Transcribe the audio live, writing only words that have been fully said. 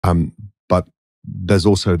But there's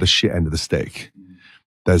also the shit end of the stick.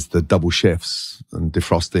 There's the double shifts and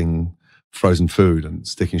defrosting frozen food and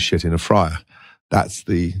sticking shit in a fryer. That's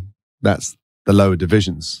the lower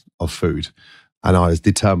divisions of food. And I was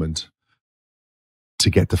determined to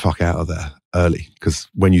get the fuck out of there early, because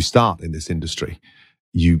when you start in this industry,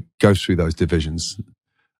 you go through those divisions.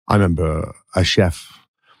 I remember a chef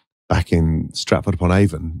back in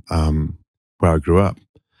Stratford-upon-Avon, where I grew up,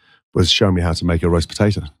 was showing me how to make a roast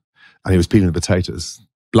potato. And he was peeling the potatoes,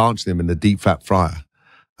 blanching them in the deep fat fryer,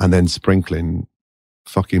 and then sprinkling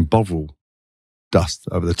fucking Bovril dust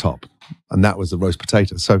over the top. And that was the roast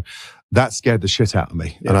potato. So that scared the shit out of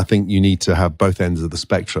me. Yeah. And I think you need to have both ends of the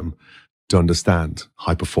spectrum to understand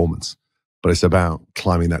high performance. But it's about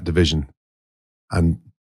climbing that division and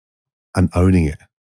owning it.